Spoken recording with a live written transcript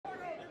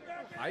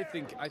I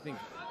think.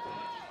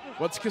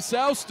 What's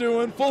Casaus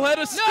doing? Full head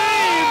of steam!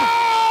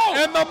 No!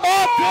 And the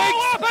Moth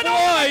takes up and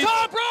flight! on the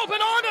top rope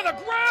and onto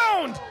the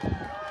ground!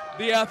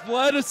 The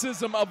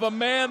athleticism of a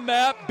man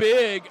that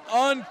big,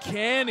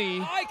 uncanny.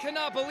 I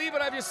cannot believe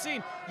what I've just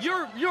seen.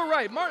 You're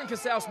right. Martin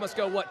Casaus must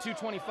go, what,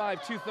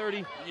 225,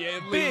 230? Yeah,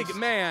 at big least.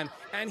 man.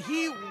 And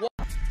he...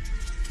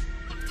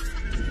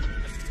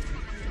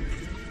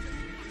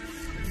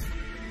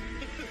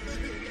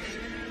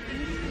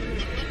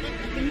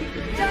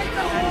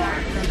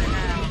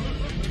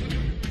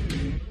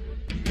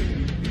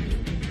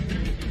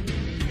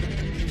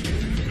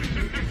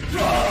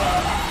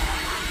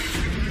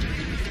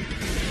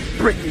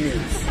 Breaking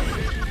news.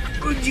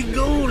 Where'd you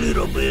go,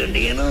 little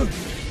bandana?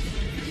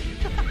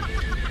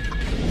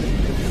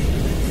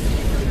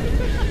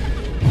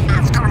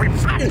 It's gonna be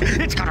fun!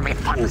 It's gonna be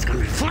fun! It's gonna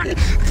be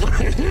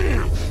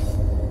fun!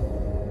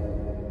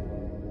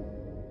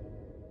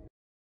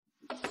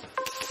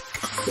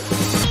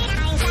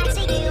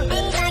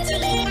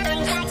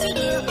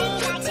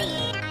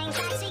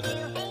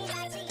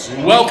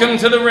 Welcome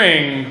to the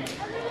ring,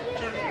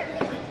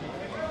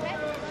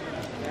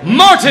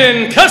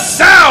 Martin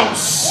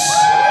Casaus!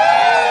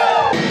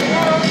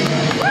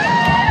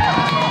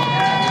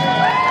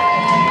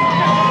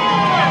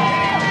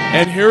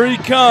 And here he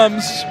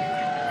comes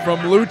from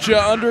Lucha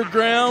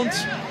Underground,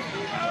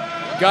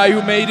 guy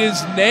who made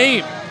his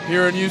name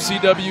here in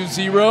UCW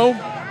Zero,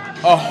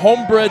 a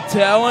homebred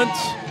talent,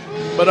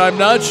 but I'm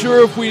not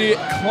sure if we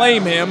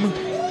claim him,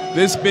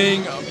 this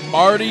being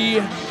Marty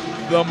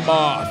the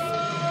Moth.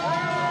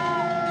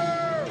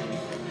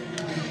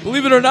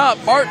 Believe it or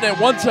not, Martin at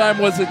one time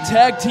was a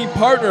tag team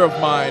partner of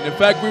mine. In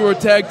fact, we were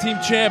tag team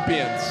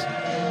champions.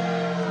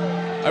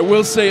 I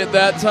will say at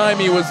that time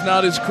he was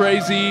not as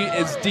crazy,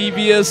 as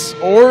devious,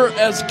 or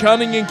as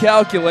cunning and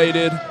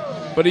calculated,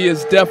 but he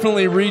has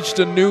definitely reached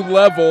a new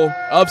level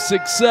of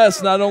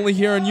success, not only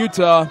here in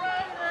Utah,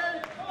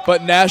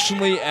 but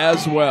nationally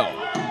as well.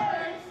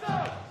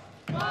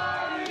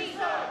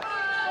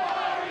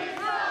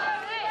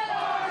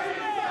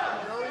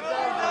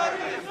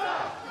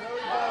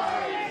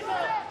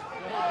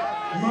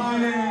 My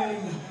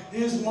name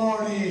is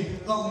Marty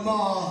the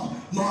Moth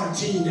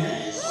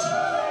Martinez.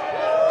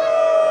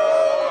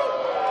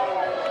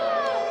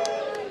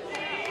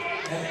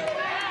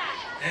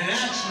 And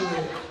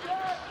actually,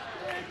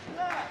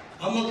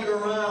 I'm looking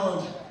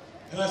around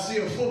and I see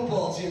a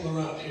football team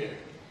around here.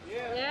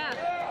 Yeah.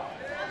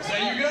 Is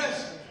that you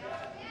guys?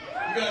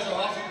 You guys are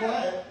awfully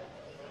quiet.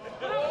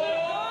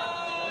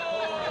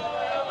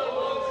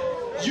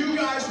 You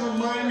guys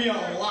remind me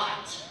a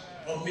lot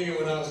of me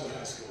when I was in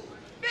high school.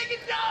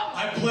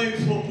 I played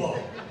football.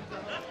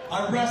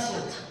 I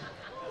wrestled.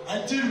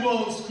 I did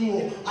well in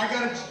school. I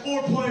got a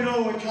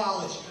 4.0 in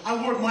college.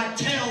 I worked my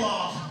tail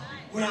off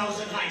when I was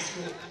in high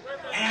school.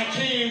 And I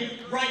came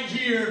right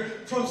here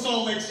from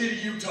Salt Lake City,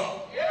 Utah.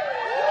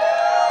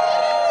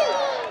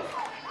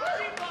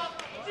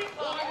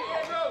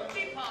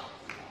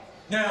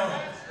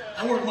 Now,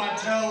 I worked my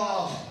tail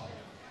off.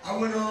 I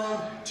went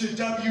on to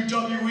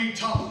WWE,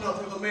 topping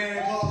up with a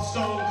man called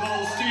Stone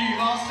Cold Steve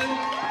Austin.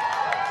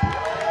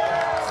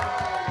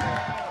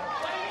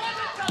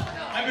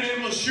 I've been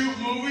able to shoot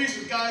movies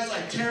with guys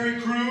like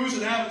Terry Crews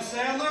and Adam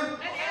Sandler.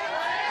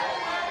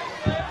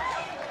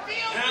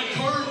 And I'm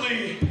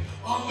currently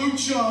on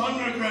Lucha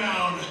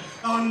Underground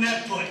on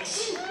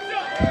Netflix.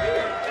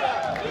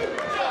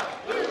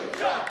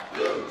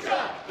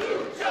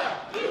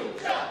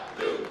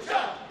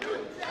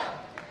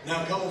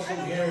 Now coming from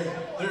here,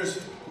 there's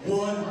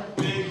one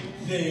big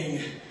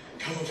thing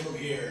coming from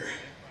here.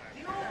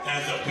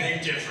 That's a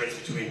big difference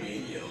between me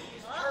and you.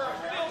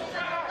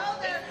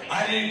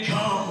 I didn't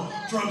come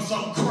from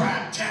some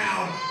crap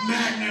town,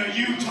 Magna,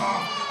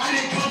 Utah. I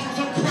didn't come from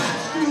some crap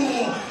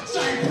school,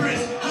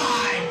 Cypress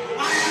High.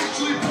 I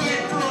actually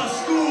played for a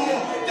school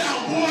that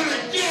won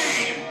a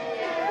game.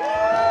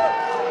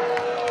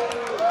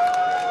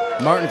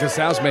 Martin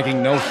Casaus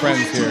making no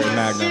friends here in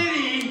Magna.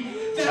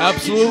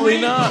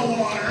 Absolutely not.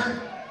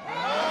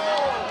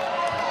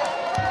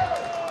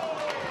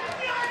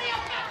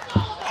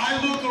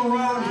 I look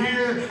around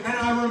here and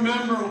I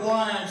remember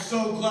why I'm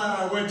so glad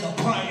I went to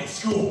private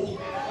school.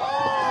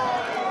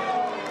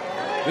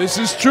 This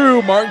is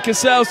true, Martin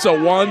Casaus, a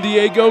Juan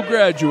Diego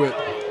graduate.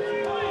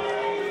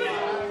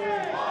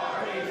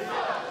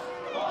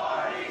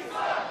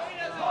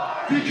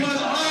 Because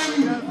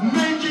I'm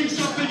making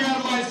something out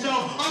of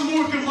myself. I'm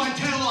working my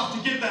tail off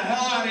to get the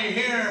hell out of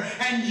here.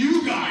 And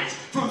you guys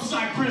from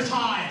Cypress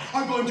High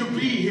are going to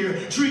be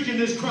here drinking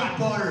this crap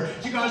water.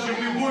 You guys are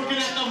going to be working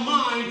at the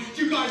mine.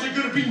 You guys are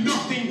going to be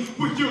nothing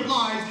with your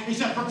lives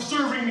except for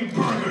serving me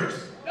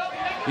burgers.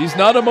 He's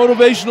not a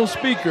motivational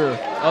speaker,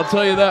 I'll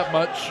tell you that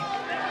much.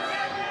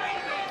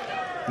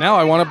 Now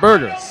I want a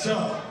burger.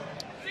 So,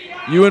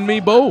 You and me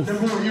both.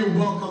 therefore you're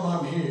welcome,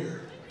 I'm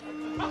here.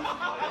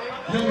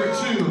 Number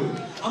two,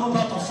 I'm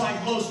about to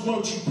fight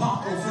Mochi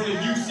Paco for the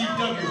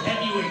UCW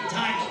heavyweight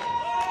title.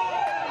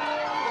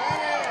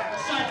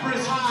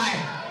 Cypress High,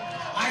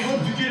 I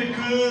hope you get a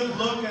good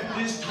look at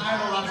this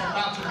title that's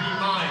about to be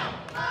mine.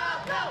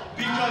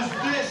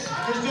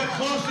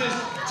 closest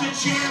to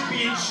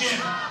championship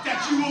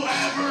that you will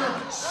ever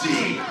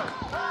see.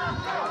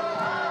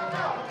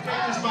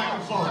 Take this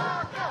microphone.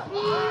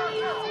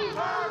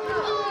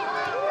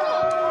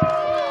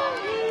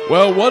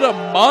 Well, what a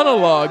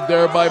monologue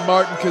there by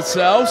Martin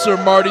Casaus, or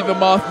Marty the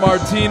Moth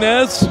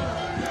Martinez.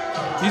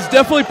 He's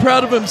definitely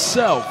proud of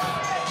himself.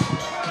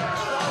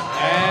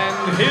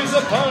 And his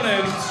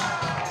opponent,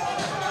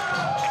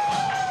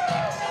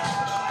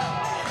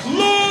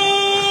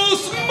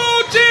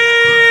 Mochi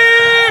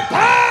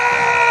Paco!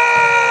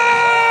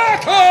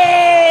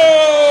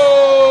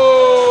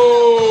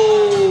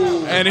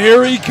 And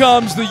here he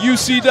comes, the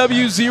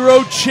UCW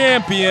Zero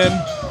champion,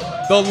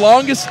 the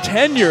longest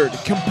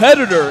tenured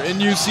competitor in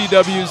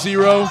UCW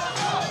Zero,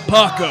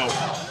 Paco.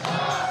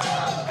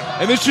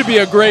 And this should be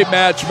a great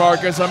match,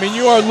 Marcus. I mean,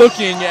 you are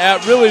looking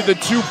at really the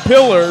two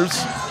pillars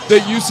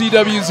that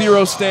UCW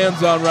Zero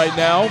stands on right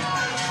now,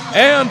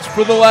 and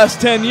for the last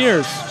 10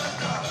 years.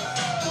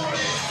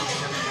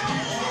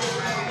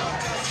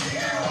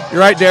 You're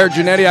right, Derek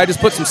Giannetti. I just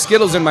put some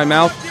Skittles in my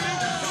mouth,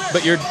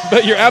 but you're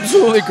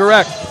absolutely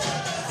correct.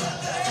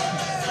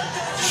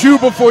 Chew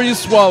before you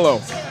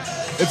swallow.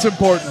 It's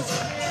important.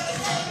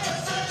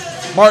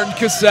 Martin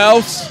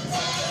Casaus,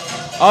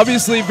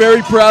 obviously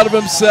very proud of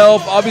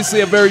himself,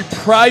 obviously a very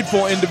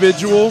prideful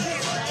individual,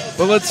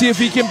 but let's see if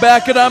he can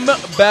back it up.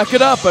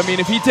 I mean,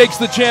 if he takes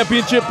the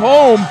championship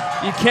home,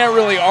 you can't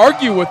really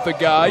argue with the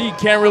guy. You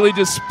can't really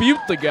dispute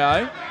the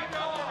guy.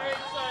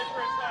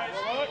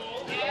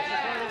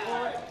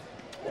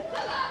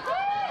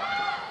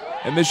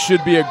 And this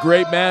should be a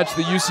great match.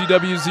 The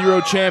UCW Zero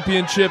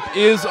Championship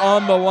is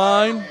on the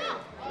line.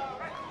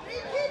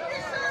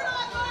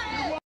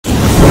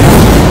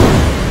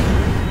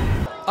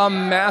 A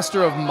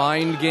master of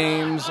mind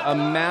games, a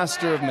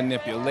master of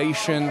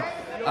manipulation,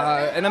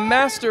 and a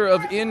master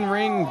of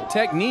in-ring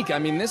technique. I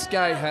mean, this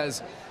guy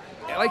has,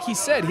 like he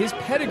said, his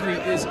pedigree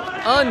is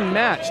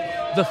unmatched.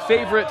 The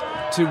favorite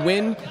to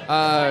win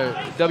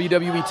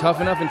WWE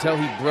Tough Enough until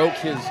he broke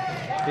his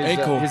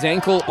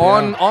ankle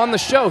on the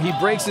show. He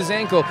breaks his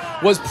ankle,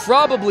 was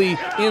probably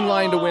in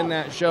line to win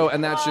that show,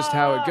 and that's just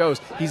how it goes.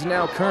 He's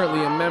now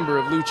currently a member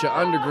of Lucha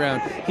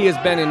Underground. He has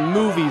been in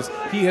movies.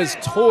 He has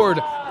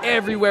toured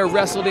everywhere,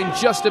 wrestled in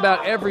just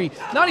about every,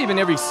 not even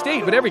every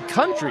state, but every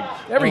country,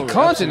 every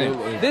continent.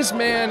 Absolutely. This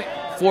man,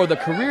 for the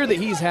career that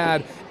he's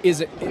had,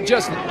 is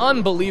just an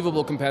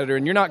unbelievable competitor,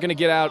 and you're not going to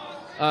get out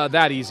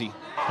that easy,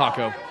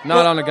 Paco.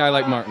 Not on a guy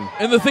like Martin.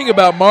 And the thing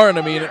about Martin,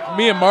 I mean,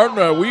 me and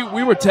Martin,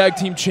 we were tag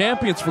team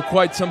champions for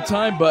quite some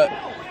time, but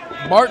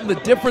Martin, the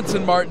difference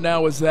in Martin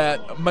now is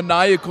that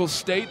maniacal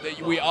state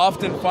that we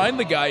often find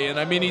the guy in.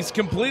 I mean, he's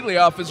completely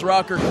off his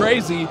rocker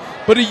crazy,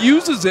 but he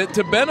uses it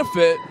to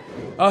benefit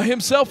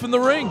himself in the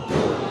ring.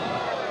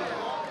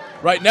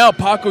 Right now,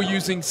 Paco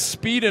using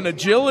speed and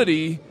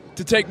agility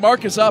to take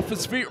Martin off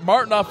his feet.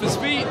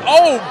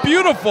 Oh,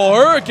 beautiful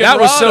hurricane. That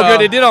was so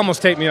good. It did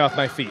almost take me off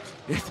my feet.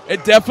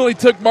 It definitely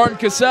took Martin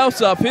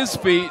Casaus off his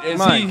feet.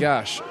 My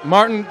gosh.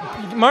 Martin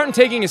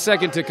taking a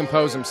second to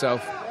compose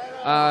himself.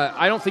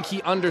 I don't think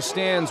he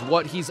understands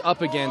what he's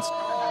up against.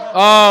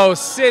 Oh,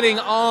 sitting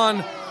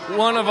on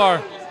one of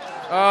our...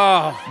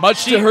 Oh,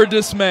 much to her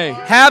dismay.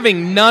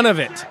 Having none of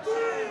it.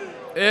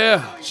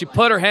 Ugh. She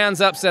put her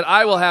hands up, said,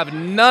 I will have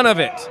none of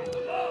it.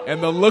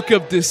 And the look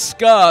of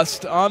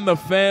disgust on the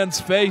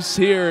fan's face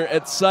here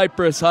at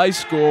Cypress High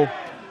School.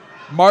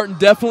 Martin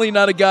definitely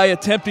not a guy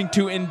attempting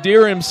to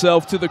endear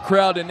himself to the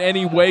crowd in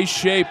any way,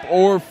 shape,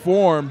 or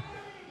form.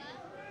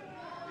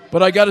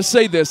 But I got to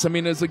say this. I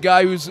mean, as a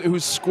guy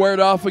who's squared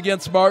off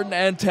against Martin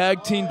and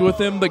tag teamed with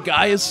him, the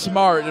guy is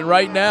smart. And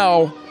right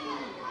now,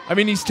 I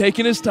mean, he's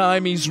taking his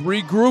time. He's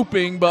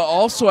regrouping. But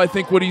also, I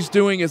think what he's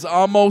doing is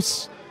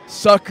almost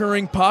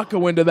suckering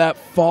Paco into that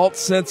false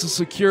sense of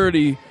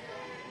security.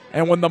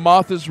 And when the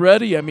Moth is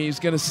ready, I mean, he's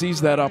going to seize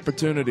that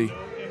opportunity.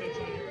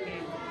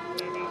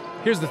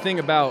 Here's the thing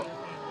about...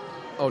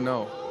 Oh,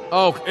 no.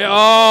 Oh.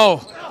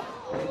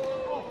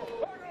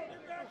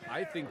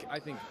 I think...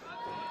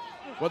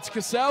 What's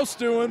Casaus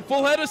doing?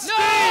 Full head of steam!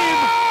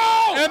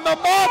 No! And the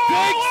Moth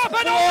takes up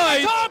and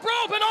on the top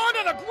rope and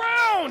onto the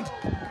ground!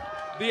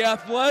 The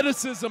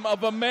athleticism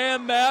of a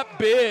man that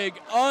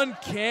big,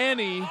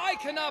 uncanny. I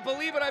cannot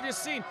believe what I've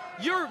just seen.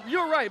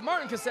 You're right.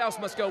 Martin Casaus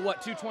must go,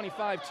 what,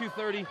 225,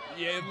 230?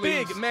 Yeah, at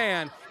big least.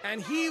 man.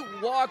 And he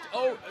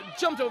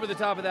jumped over the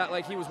top of that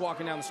like he was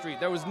walking down the street.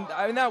 That was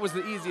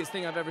the easiest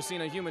thing I've ever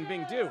seen a human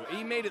being do.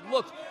 He made it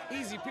look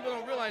easy. People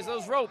don't realize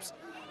those ropes.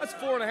 That's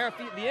 4.5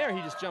 feet in the air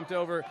he just jumped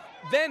over,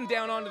 then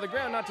down onto the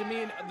ground, not to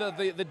mean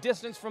the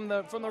distance from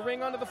the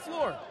ring onto the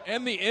floor.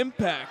 And the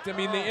impact. I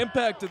mean, the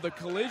impact of the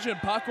collision.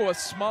 Paco, a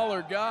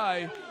smaller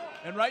guy,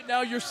 and right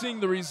now you're seeing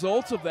the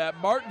results of that.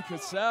 Martin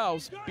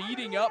Casaus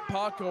beating up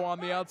Paco on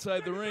the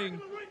outside of the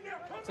ring.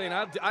 Saying,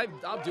 I'll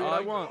do what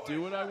I want.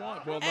 Do what I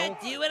want. Well,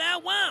 do what I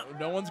want.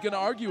 No one's going to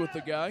argue with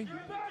the guy.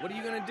 What are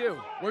you going to do?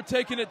 We're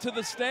taking it to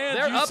the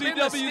stands. They're UCW up in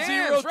the stands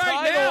Zero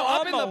right now,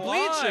 on up in the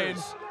bleachers.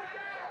 line.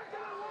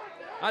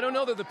 I don't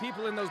know that the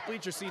people in those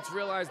bleacher seats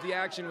realized the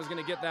action was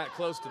going to get that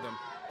close to them.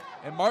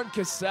 And Martin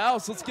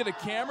Casaus, let's get a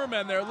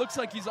cameraman there. It looks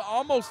like he's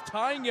almost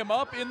tying him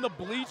up in the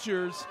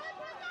bleachers.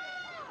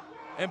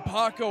 And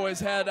Paco has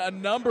had a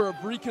number of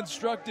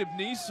reconstructive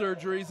knee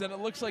surgeries, and it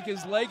looks like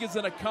his leg is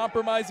in a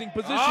compromising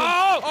position.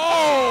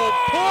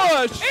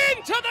 Push!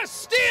 Into the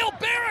steel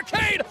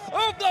barricade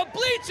of the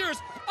bleachers.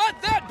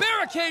 That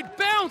barricade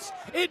bounced.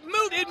 It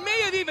moved. It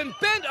may have even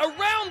bent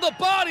around the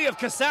body of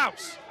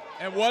Casaus.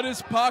 And what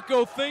is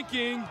Paco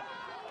thinking?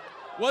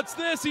 What's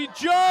this? He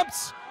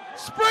jumps,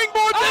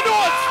 springboards into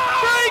a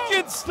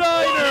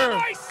Frankensteiner. What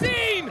have I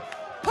seen?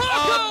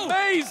 Paco!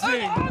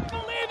 Amazing! An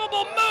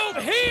unbelievable move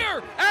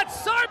here at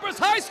Cypress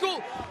High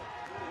School.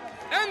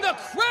 And the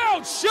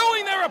crowd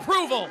showing their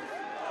approval.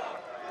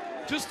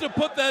 Just to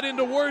put that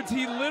into words,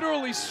 he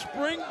literally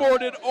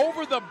springboarded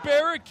over the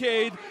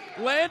barricade,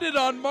 landed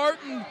on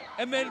Martin,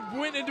 and then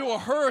went into a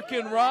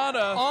Hurricane Rana.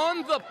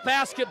 On the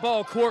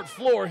basketball court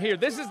floor here.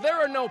 There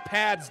are no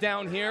pads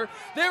down here.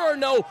 There are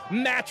no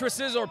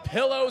mattresses or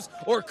pillows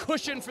or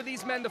cushion for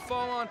these men to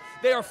fall on.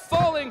 They are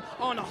falling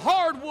on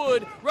hard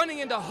wood, running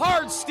into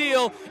hard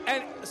steel,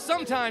 and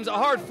sometimes a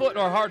hard foot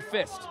or a hard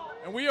fist.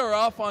 And we are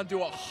off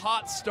onto a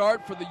hot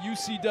start for the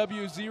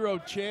UCW Zero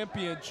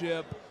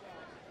Championship.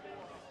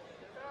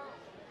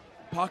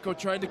 Paco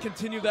trying to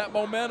continue that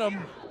momentum.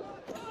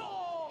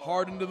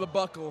 Hard into the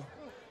buckle.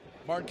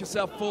 Martin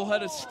Casaus full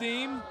head of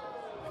steam.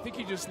 I think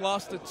he just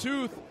lost a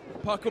tooth.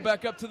 Paco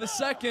back up to the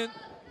second.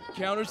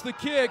 Counters the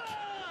kick.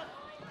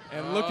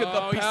 And look at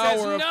the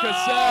power of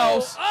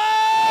Casaus.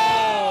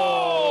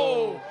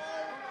 Oh!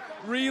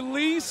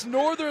 Release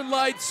Northern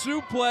Light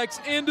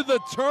suplex into the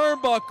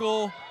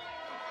turnbuckle.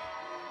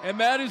 And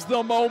that is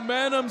the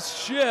momentum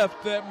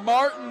shift that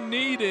Martin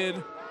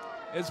needed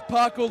as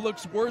Paco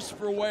looks worse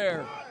for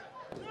wear.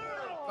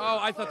 Oh,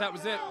 I thought that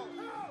was it.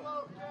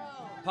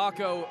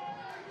 Paco.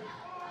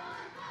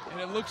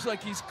 And it looks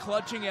like he's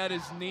clutching at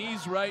his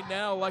knees right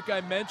now. Like I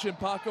mentioned,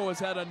 Paco has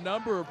had a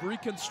number of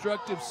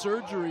reconstructive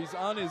surgeries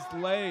on his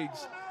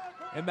legs.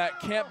 And that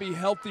can't be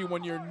healthy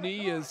when your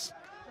knee is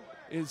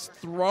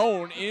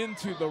thrown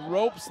into the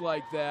ropes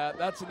like that.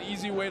 That's an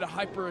easy way to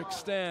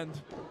hyperextend.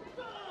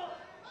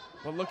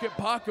 But look at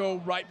Paco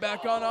right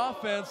back on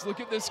offense.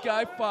 Look at this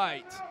guy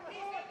fight.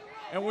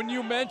 And when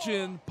you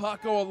mention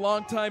Paco, a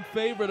longtime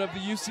favorite of the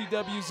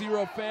UCW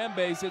Zero fan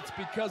base, it's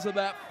because of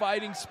that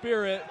fighting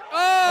spirit.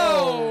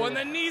 Oh! And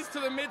the knees to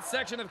the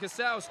midsection of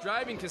Casaus,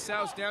 driving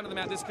Casaus down to the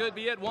mat. This could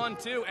be it. 1,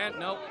 2, and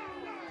nope.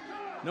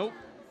 Nope.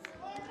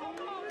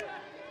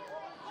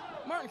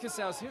 Martin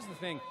Casaus, here's the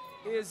thing,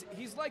 is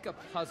he's like a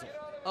puzzle.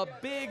 A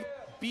big,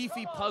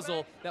 beefy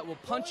puzzle that will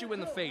punch you in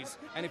the face.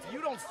 And if you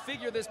don't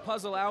figure this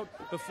puzzle out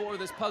before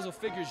this puzzle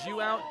figures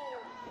you out,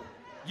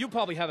 you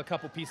probably have a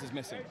couple pieces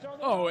missing.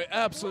 Oh,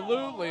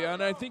 absolutely.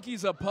 And I think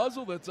he's a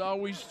puzzle that's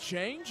always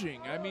changing.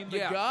 I mean, the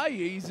guy,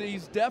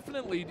 he's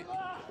definitely,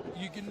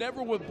 you can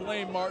never would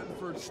blame Martin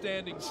for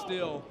standing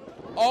still.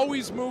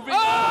 Always moving.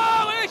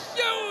 Oh, it's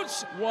huge!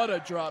 What a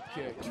drop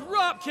kick.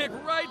 Drop kick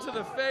right to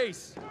the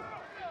face.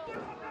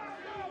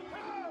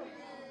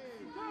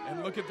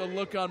 And look at the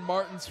look on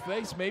Martin's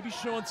face, maybe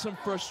showing some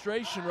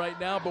frustration right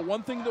now. But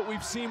one thing that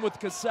we've seen with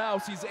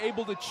Casaus, he's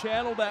able to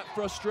channel that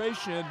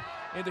frustration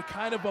into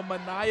kind of a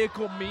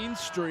maniacal mean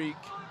streak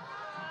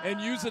and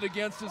use it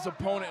against his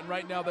opponent. And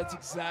right now, that's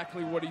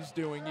exactly what he's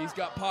doing. He's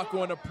got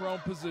Paco in a prone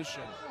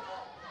position.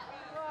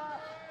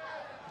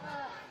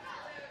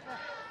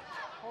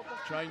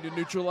 Trying to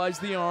neutralize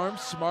the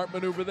arms. Smart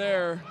maneuver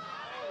there.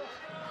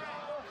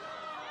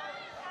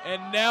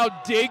 And now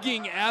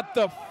digging at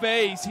the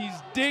face. He's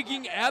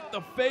digging at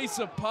the face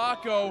of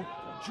Paco,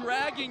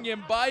 dragging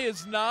him by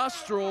his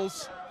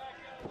nostrils.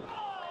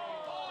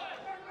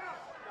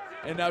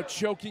 And now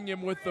choking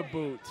him with the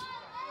boot.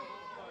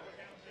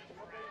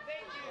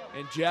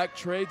 And Jack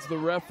trades the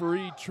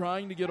referee,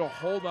 trying to get a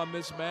hold on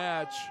this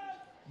match.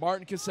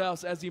 Martin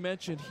Casaus, as he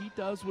mentioned, he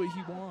does what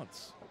he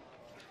wants.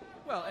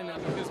 Well, and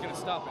who's going to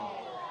stop him?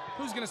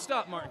 Who's going to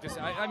stop Martin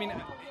Casaus? I mean,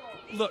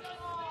 look,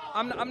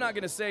 I'm not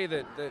going to say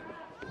that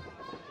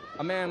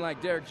a man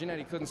like Derek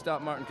Giannetti couldn't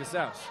stop Martin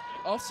Casaus.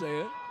 I'll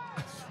say it.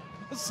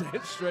 I'll say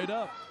it straight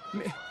up.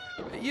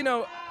 You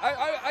know,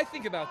 I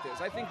think about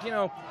this. I think, you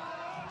know,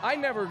 I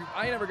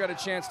never got a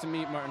chance to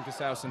meet Martin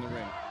Casaus in the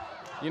ring.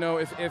 You know,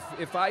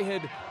 if I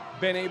had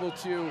been able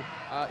to,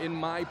 in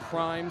my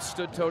prime,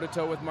 stood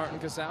toe-to-toe with Martin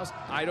Casaus,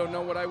 I don't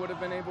know what I would have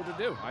been able to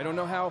do. I don't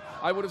know how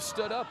I would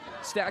have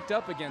stacked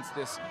up against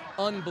this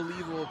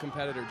unbelievable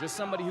competitor. Just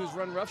somebody who's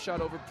run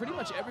roughshod over pretty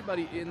much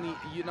everybody in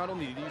the, not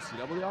only the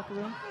UCW locker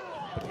room,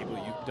 but people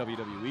at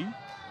WWE.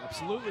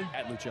 Absolutely.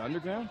 At Lucha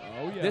Underground.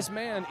 Oh, yeah. This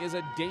man is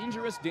a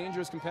dangerous,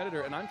 dangerous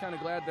competitor, and I'm kind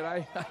of glad that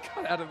I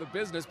got out of the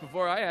business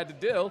before I had to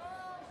deal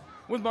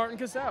with Martin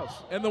Casaus.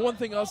 And the one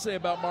thing I'll say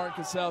about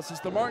Martin Casaus is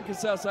the Martin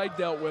Casaus I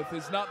dealt with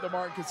is not the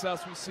Martin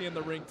Casaus we see in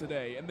the ring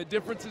today. And the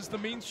difference is the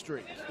mean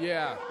streak.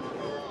 Yeah.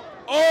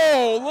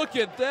 Oh, look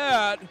at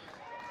that.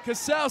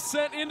 Casaus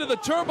sent into the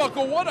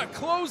turnbuckle. What a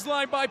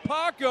clothesline by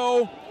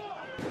Paco.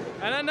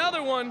 And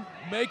another one.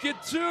 Make it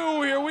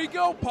 2. Here we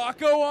go.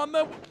 Paco on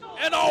the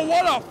And oh,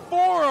 what a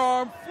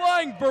forearm.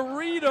 Flying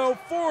burrito,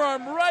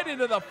 forearm right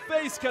into the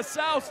face.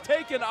 Casaus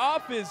taken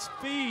off his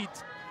feet.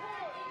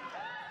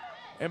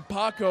 And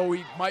Paco,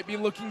 he might be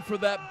looking for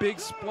that big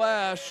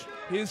splash.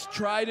 His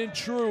tried and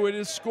true. It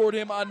has scored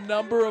him a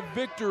number of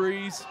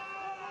victories.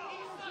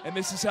 And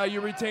this is how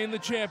you retain the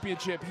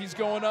championship. He's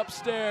going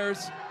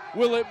upstairs.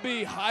 Will it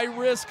be high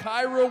risk,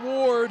 high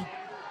reward?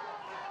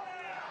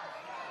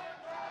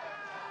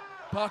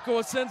 Paco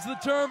ascends the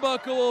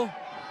turnbuckle.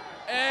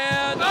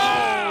 And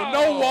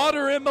no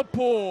water in the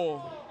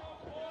pool.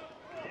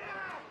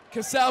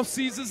 Casaus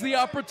seizes the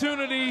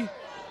opportunity.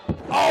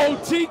 Oh,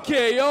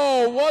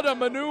 TKO, what a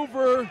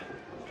maneuver.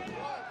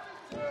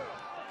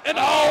 And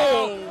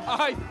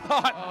I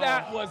thought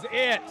that was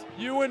it.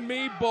 You and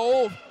me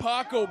both.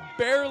 Paco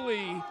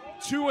barely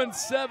 2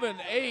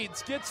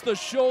 7/8 gets the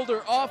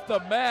shoulder off the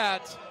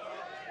mat.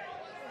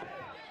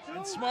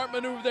 And smart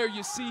maneuver there.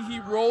 You see he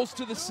rolls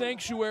to the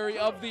sanctuary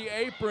of the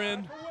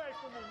apron.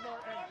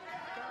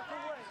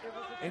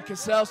 And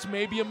Casaus,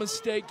 maybe a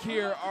mistake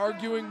here,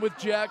 arguing with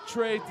Jack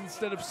Traith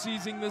instead of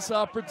seizing this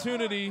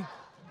opportunity.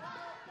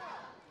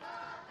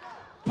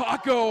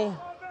 Paco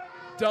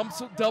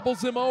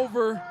doubles him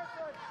over.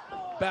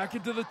 Back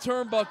into the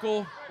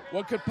turnbuckle.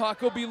 What could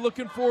Paco be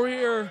looking for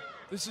here?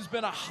 This has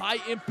been a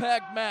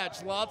high-impact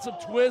match. Lots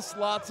of twists,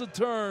 lots of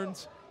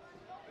turns.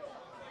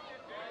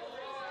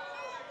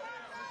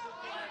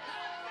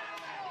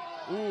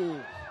 Ooh.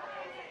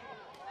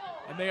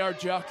 And they are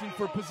jockeying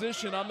for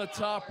position on the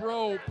top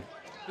rope.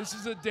 This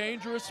is a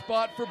dangerous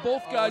spot for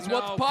both guys.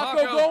 No, What's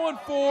Paco going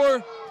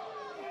for?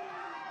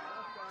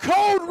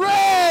 Code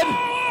red!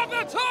 Oh, off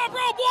the top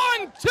rope,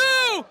 1,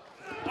 2!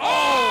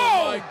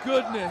 Oh my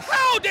goodness.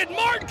 How did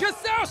Martin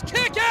Casaus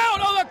kick out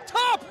on the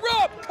top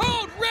rope?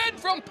 Code red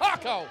from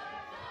Paco.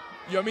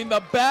 I mean,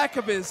 the back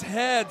of his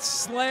head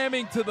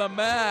slamming to the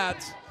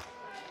mat.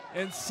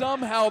 And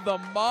somehow the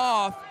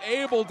Moth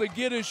able to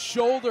get his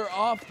shoulder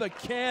off the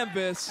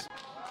canvas.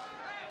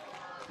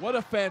 What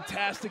a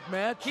fantastic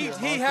match. He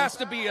has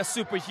to be a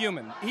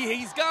superhuman.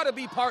 He's got to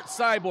be part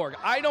cyborg.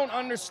 I don't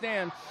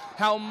understand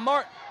how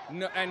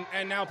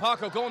and now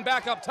Paco going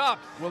back up top.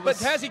 Well, but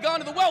has he gone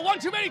to the well one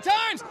too many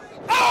times?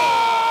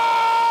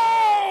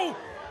 Oh!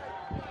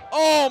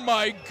 Oh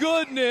my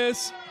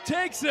goodness.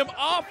 Takes him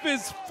off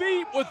his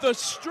feet with a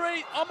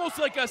straight, almost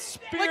like a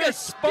spear,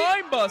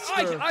 spine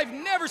buster. I've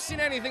never seen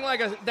anything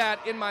like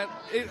that in my,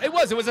 it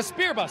was a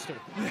spear buster.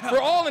 Yeah.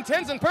 For all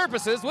intents and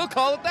purposes, we'll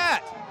call it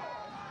that.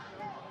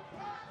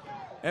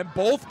 And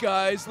both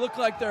guys look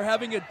like they're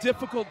having a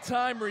difficult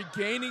time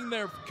regaining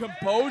their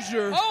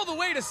composure. All the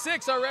way to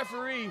 6, our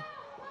referee.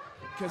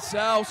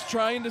 Casaus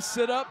trying to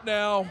sit up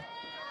now.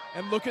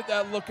 And look at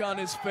that look on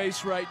his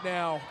face right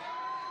now.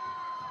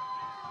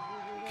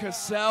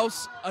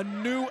 Casaus, a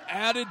new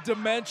added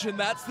dimension.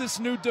 That's this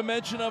new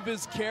dimension of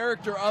his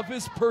character, of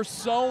his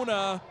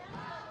persona.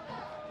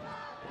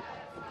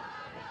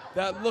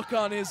 That look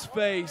on his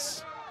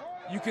face.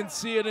 You can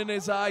see it in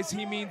his eyes.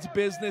 He means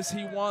business.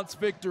 He wants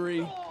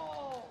victory.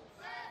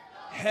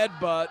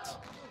 Headbutt.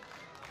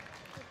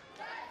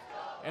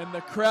 And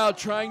the crowd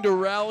trying to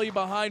rally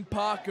behind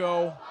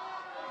Paco.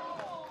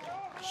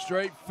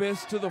 Straight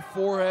fist to the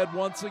forehead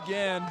once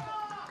again.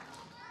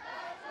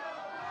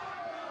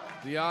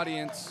 The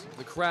audience,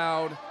 the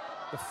crowd,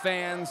 the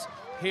fans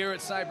here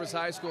at Cypress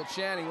High School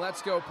chanting,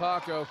 "Let's go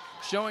Paco,"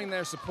 showing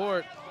their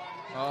support.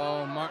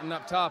 Oh, Martin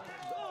up top.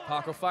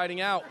 Paco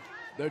fighting out.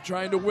 They're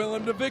trying to will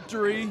him to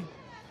victory.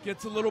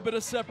 Gets a little bit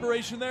of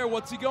separation there.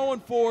 What's he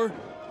going for?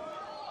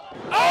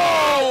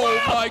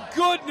 Oh, my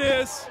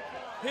goodness!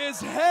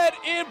 His head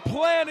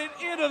implanted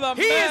into the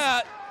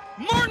mat.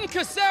 Martin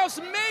Casaus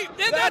made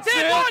it. That's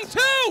it. 1,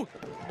 2.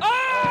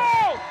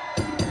 Oh!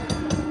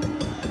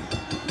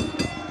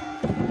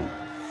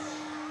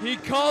 He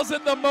calls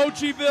it the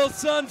Mochiville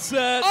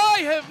Sunset. I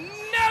have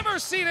never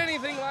seen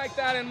anything like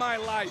that in my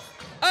life.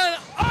 An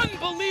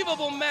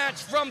unbelievable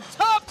match from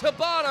top to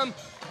bottom,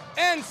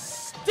 and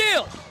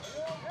still,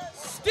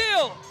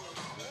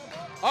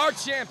 our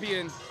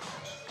champion,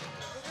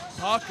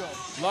 Paco.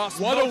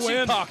 Lost what Mochi a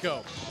win.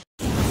 Paco.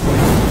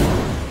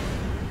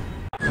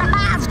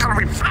 It's gonna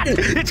be fun.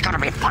 It's gonna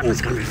be fun.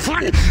 It's gonna be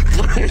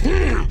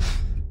fun.